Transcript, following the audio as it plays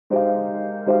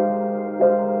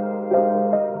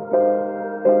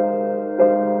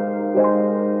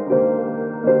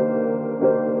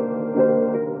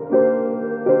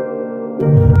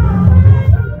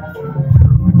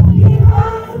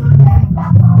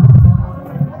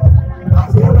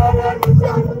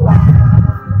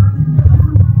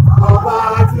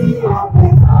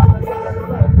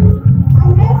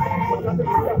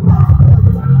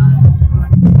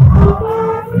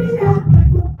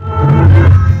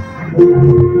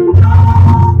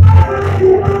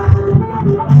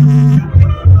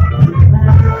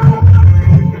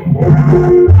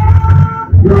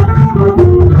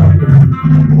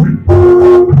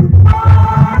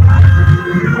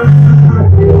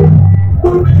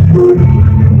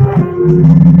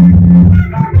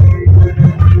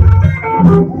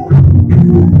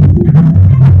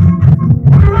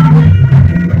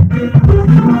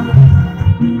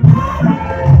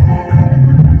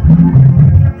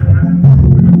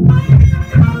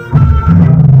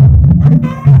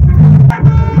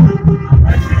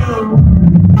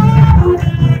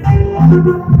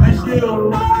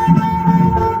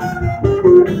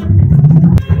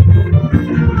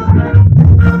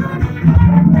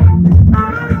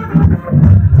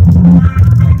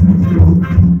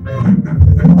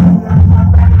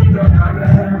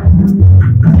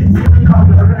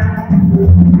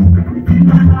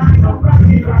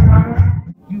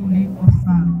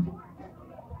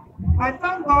I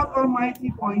thank God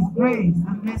Almighty for His grace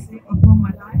and mercy upon my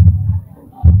life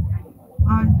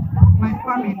and my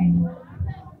family.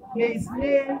 May His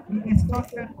name be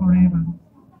exalted forever.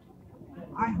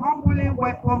 I humbly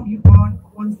welcome you all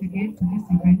once again to this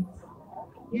event.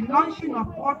 The launching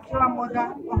of Ultra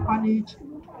Modern Orphanage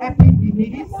helping the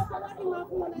needy.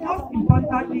 Most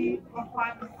importantly,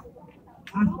 orphans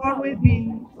has always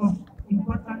been of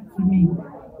importance to me.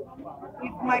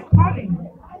 It's my calling.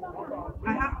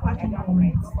 I have passion for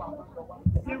it.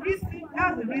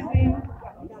 That's the reason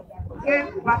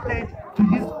gave birth to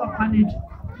this orphanage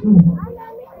room.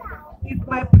 It's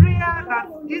my prayer that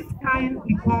this kind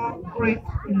become great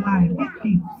in life. It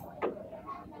is.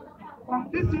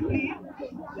 Conclusively,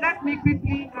 let me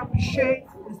quickly appreciate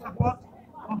the support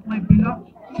of my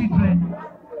beloved children,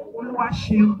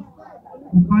 OluwaTayo,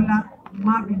 Bukola,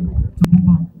 Marvin,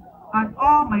 Tobubo, and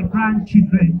all my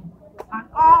grandchildren, and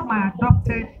all my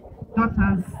adopted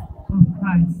daughters of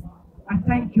Christ. I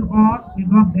thank you all. May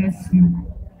God bless you.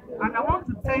 And I want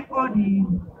to thank all the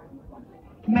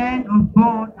men of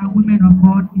God and women of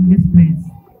God in this place.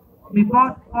 May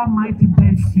God Almighty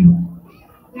bless you.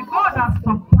 The God that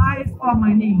supplies all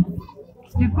my needs.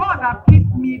 The God that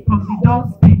keeps me from the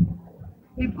doorstep.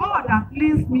 The God that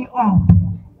cleans me up.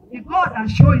 The God that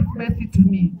shows mercy to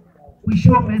me will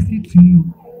show mercy to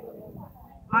you.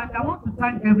 And I want to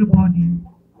thank everybody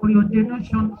for your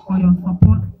donation, for your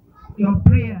support, your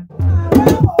prayer.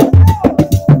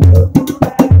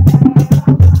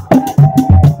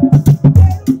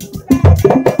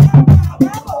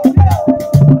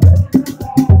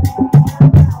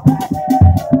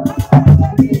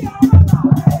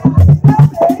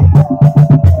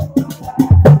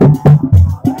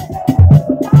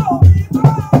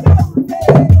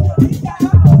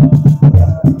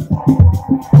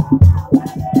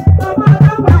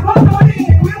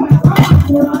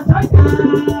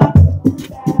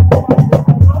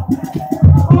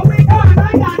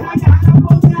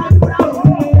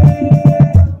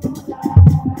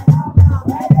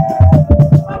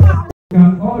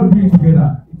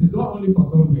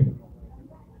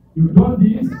 You've done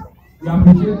this, we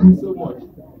appreciate you so much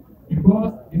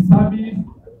because the service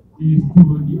is to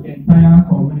the entire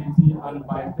community and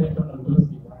by extension of those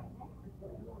people.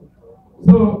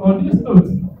 So on this note,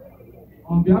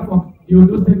 on behalf of the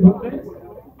Ondo State government,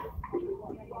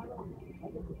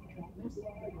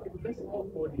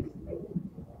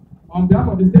 on behalf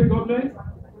of the state government,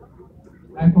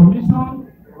 I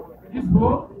commission this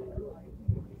vote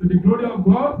to the glory of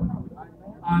God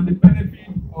and the benefit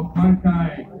of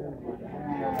mankind.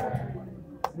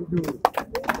 Praise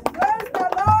the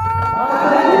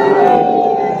Lord!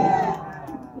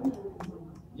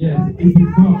 Yes, it is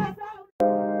done.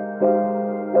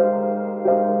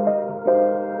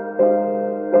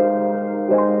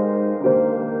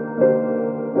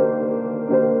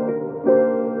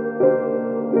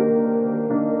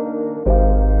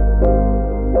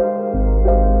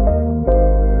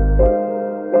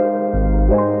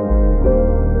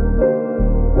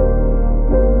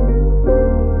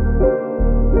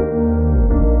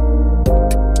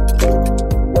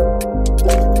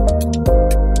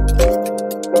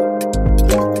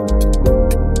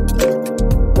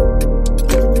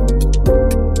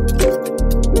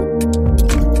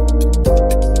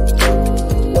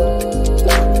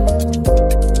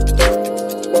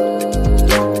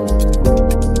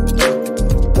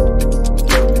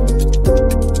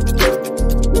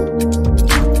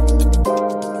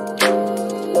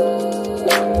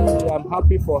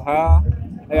 Happy for her.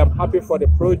 I am happy for the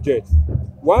project.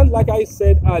 One, like I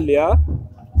said earlier,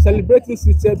 celebrating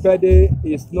 60th birthday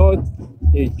is not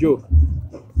a joke.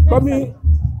 Coming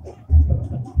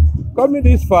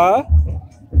this far,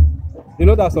 The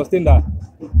Lord has sustained her.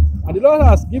 And the Lord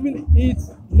has given it,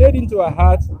 laid into her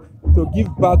heart to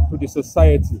give back to the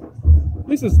society.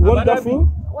 This is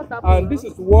wonderful, and this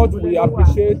is what we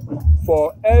appreciate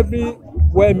for every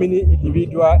well-meaning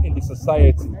individual in the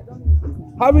society.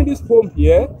 Having this home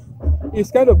here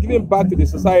is kind of giving back to the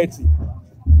society.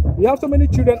 We have so many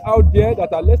children out there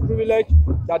that are less privileged,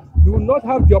 that do not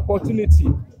have the opportunity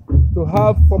to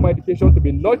have formal education, to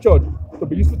be nurtured, to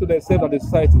be useful to themselves and the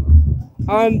society.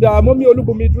 And Mommy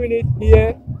Bunmi doing it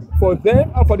here for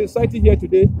them and for the society here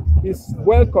today is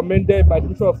well commended by the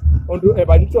Ministry of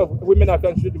Women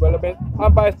Affairs and Social Development,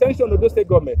 and by extension of the state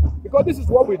government, because this is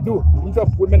what we do, Ministry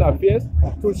of Women Affairs,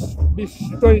 to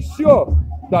ensure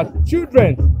that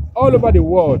children all over the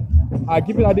world are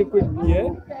given adequate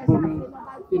care.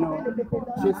 You know,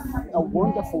 she's a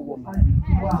wonderful woman.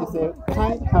 She's a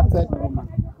kind-hearted woman.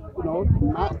 You know,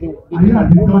 a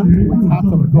woman with heart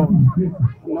of God.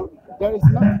 You know, there is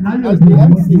not, as the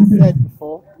MC said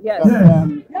before, yes.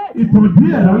 Some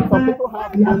people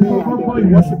have money and they'll be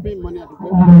worshipping money at the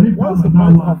grave. What's the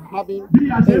point of having things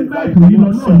that you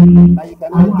cannot share, that you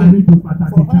cannot give?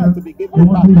 For her to be giving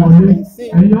back and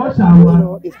seeing, you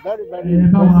know, is very, very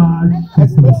impressive.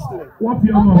 Especially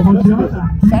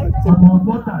charitable.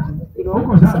 You know,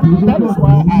 that is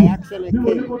why I actually came.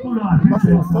 Because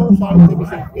it was so charitable,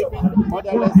 she's giving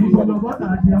motherless children.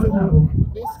 So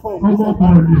this home, this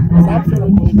environment is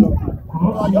absolutely lovely. So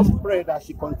I just pray that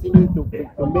she continues to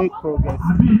make progress.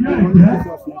 That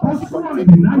she continues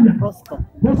to prosper.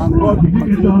 And God will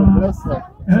continue to bless her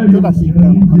so that she can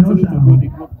continue to do the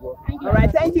good work. All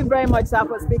right, thank you very much, sir,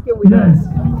 for speaking with us.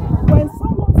 When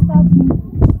someone starts doing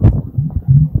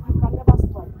you can never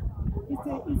stop.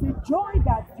 It's a joy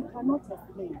that you cannot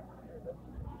explain.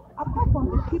 Apart from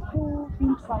the people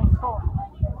being transformed,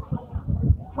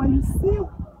 when you see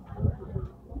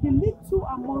the little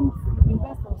amount you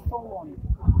invest on someone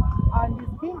and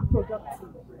it's being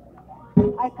productive,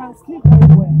 I can sleep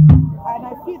very well, and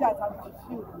I feel that I'm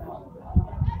fulfilled now.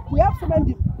 We have so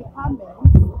many departments,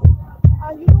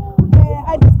 and you know,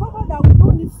 I discovered that we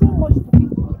don't need so much to be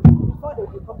before they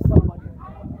become somebody.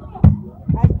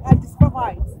 I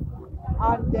discovered it,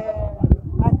 and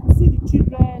I could see the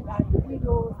children and the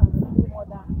widows and single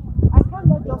mother. I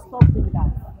cannot just stop doing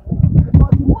that,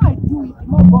 because the more I do it, the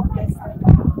more God bless me.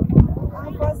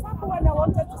 And for example, when I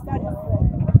wanted to start this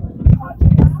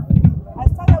I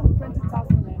started with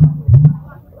 20,000 naira,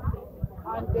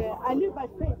 and I live by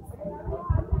faith,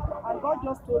 and God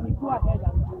just told me, go ahead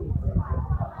and do it.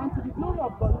 And to the glory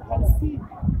of God, you can see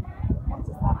what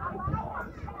is happening.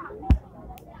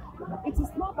 It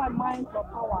is not by mind or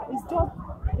power, it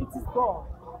is God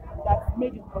that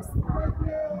made it possible.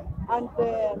 And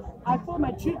I told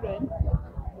my children,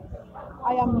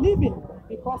 I am living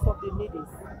because of the ladies.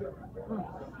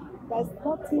 There's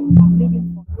nothing I'm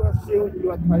living for.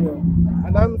 OluwaTayo,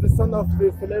 and I'm the son of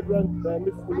the celebrant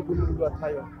Miss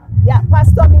OluwaTayo. Yeah,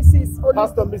 Pastor Mrs.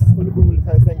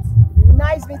 OluwaTayo, thanks.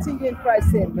 Nice meeting you in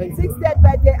person. 60th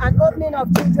birthday and opening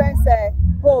of children's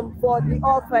home for the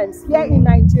orphans here in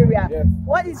Nigeria. Yes.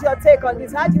 What is your take on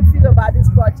this? How do you feel about this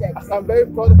project? I'm very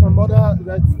proud of my mother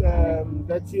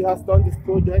that she has done this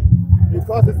project,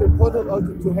 because it's important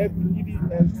also to help needy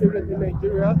children in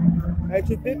Nigeria. And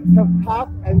she did her part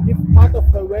and give part of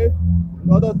her wealth in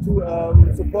order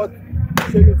to support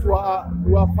children who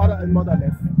are father and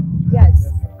motherless. Yes.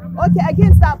 Okay,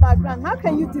 against that background, how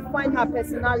can you define her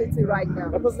personality right now?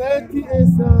 Her personality is,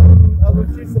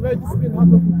 she's a very disciplined,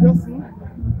 hardworking person,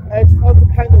 and she's also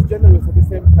kind of generous at the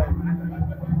same time.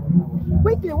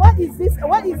 Quickly, what is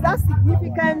that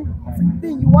significant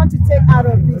thing you want to take out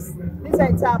of this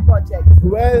entire project?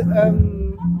 Well,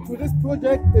 through this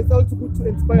project, it's also good to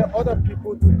inspire other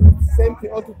people to do the same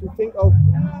thing, also to think of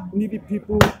needy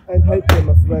people and help them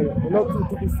as well, not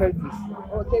to be selfish.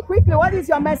 Okay, quickly, what is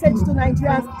your message to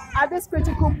Nigerians at this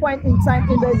critical point in time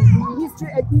in the history,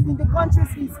 in the country's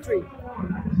history?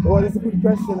 Well, that's a good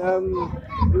question.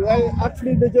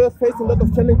 Actually, Nigeria is facing a lot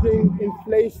of challenging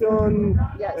inflation,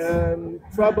 yes.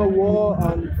 Tribal war,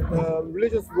 and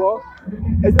religious war.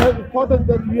 It's very important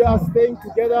that we are staying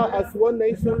together as one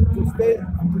nation, to stay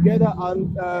together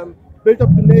and build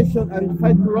up the nation and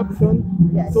fight corruption,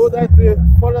 yes. so that the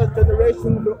further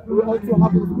generation will also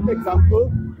have a good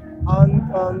example,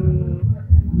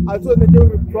 and so Nigeria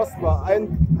will prosper,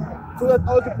 and so that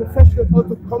all the professionals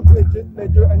also come to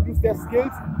Nigeria and use their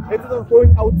skills instead of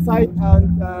going outside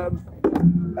and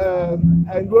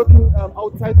working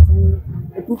outside to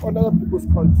improve another people's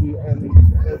country and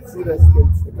see their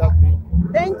skills. Exactly.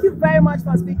 Thank you very much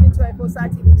for speaking to Efosa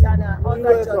TV channel on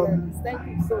the journalist. Thank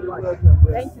you so much.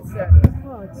 Thank you, sir.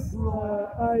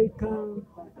 I can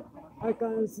I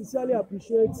can sincerely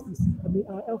appreciate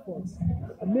her efforts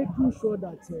in making sure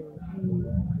that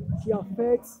she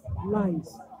affects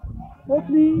lives.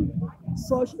 Opening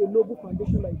such a noble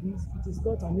foundation like this, it is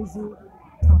not an easy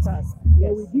task.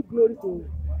 But we give glory to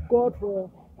God for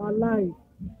her life,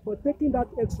 for taking that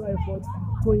extra effort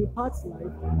to impart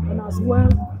life, and as well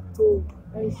to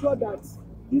ensure that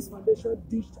this foundation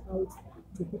dished out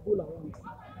to people around.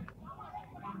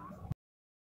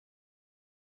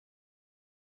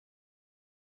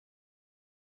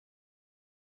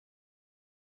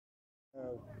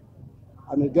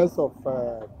 I'm a guest of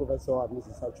Professor and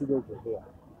Mrs. Achudo here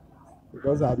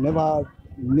because I never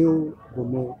knew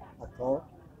Bunmi at all.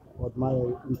 But my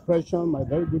impression, my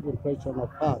very good impression of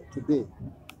her today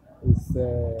is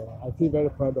I feel very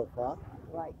proud of her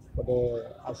for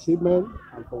the achievement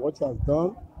and for what she has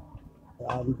done.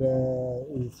 And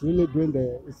it's really doing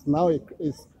it's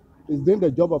doing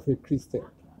the job of a Christian.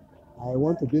 I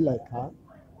want to be like her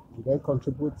and then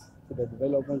contribute to the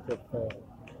development of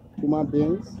human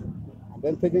beings, and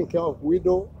then taking care of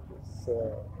widows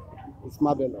is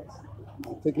marvelous,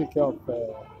 and taking care of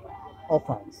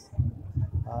orphans.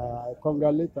 I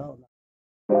congratulate her.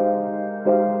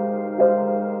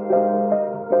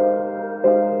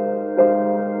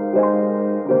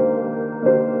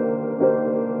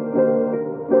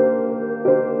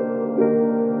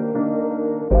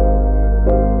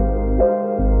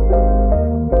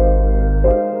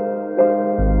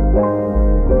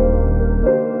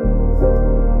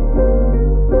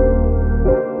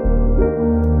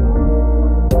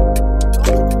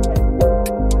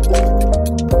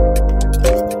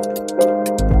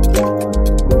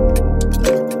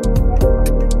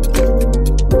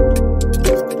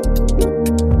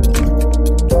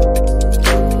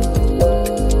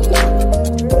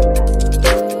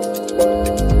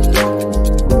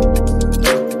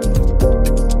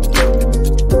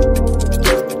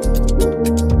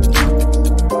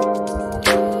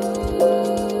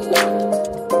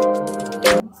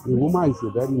 The woman is a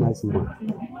very nice woman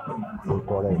and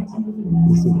correct.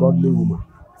 It's a godly woman.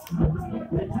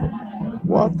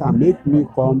 What can make me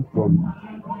come from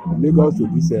Lagos to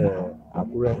this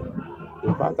Akure?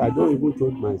 In fact, I don't even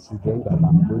told my children that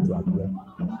I'm going to Akure.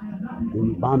 They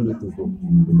will ban me to go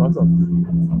because of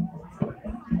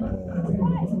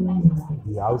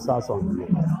the houses on the way.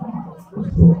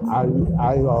 So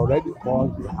I already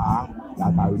called her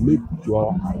that I will make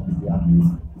sure I will be there.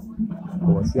 I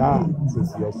was here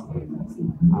since yesterday,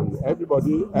 and every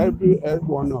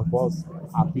one of us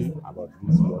happy about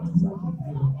this work.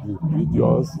 The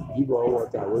videos give all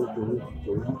what I want to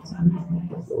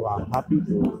eat. So I'm happy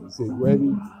to say very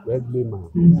man.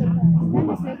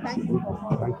 Thank you.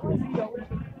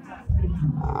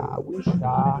 I wish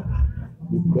her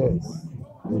the best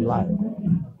in life.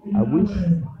 I wish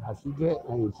her children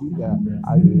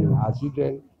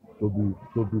to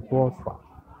be prosper.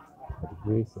 By the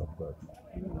grace of God.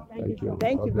 Thank you.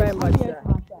 Thank you very much, sir.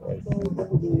 Yes.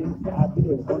 I've been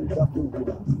a wonderful woman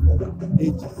for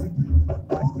ages.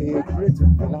 A great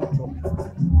philanthropist.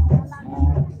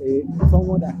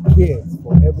 Someone that cares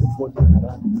for everybody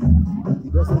around.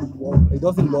 He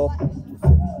doesn't love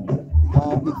himself.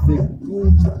 It's a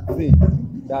good thing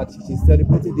that she's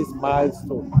celebrating this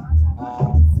milestone.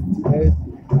 68th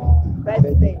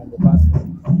birthday anniversary.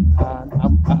 And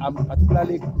I'm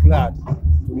particularly glad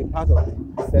to be part of the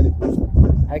celebration.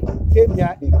 I came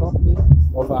here in company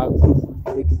of our group,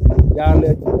 the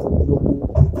Dialect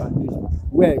Local Foundation,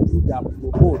 where we have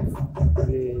promoted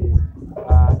the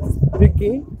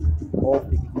speaking of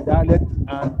the dialect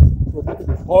and promoting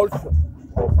the culture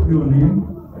of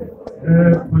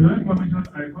For your information,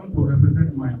 I come to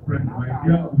represent my friend, my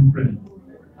dear old friend,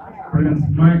 Prince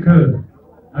Michael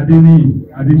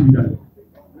Adeshida.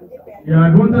 He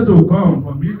had wanted to come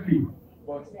from Italy,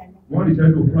 but one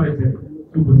decided to fly there.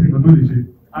 So we sing on the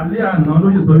Ali and now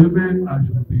you saw I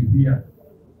should be here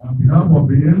on behalf of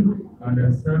him and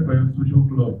the Self-Help Social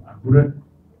Club.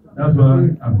 That's why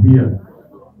I'm here.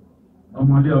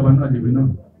 Ọmọdé ọba náà lèmi náà.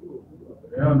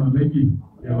 Ọ̀nà méjì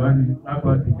ẹ̀wá ni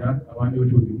lápá tìjà àwa ní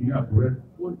Oṣòdì ní Àkúrẹ́.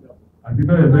 Àti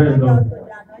bẹ́ẹ̀ lọ.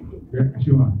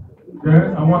 Ṣé wà? Jẹ́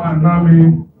àwọn àná mi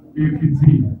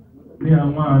Èkìtì ní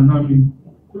àwọn àná mi.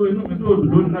 Tó inú mi tó dùn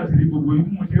lónìí láti rí gbogbo yín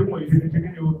mo ṣe é wọ̀nyí ṣe ní kí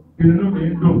ni o, kí inú mi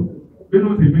ń dùn. Bínú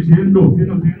tèmi ṣe ń dùn,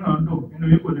 bínú tí náà ń dùn, inú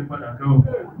yín kò ní padà kẹ́ o.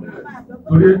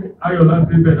 Torí ayọ̀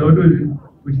láti bẹ̀rẹ̀ ọdún yìí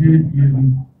kò ṣe é yé mi.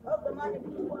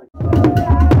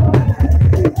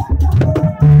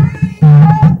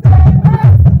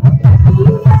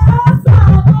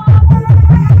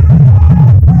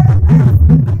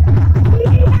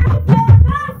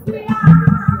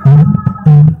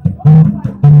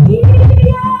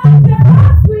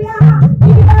 We are.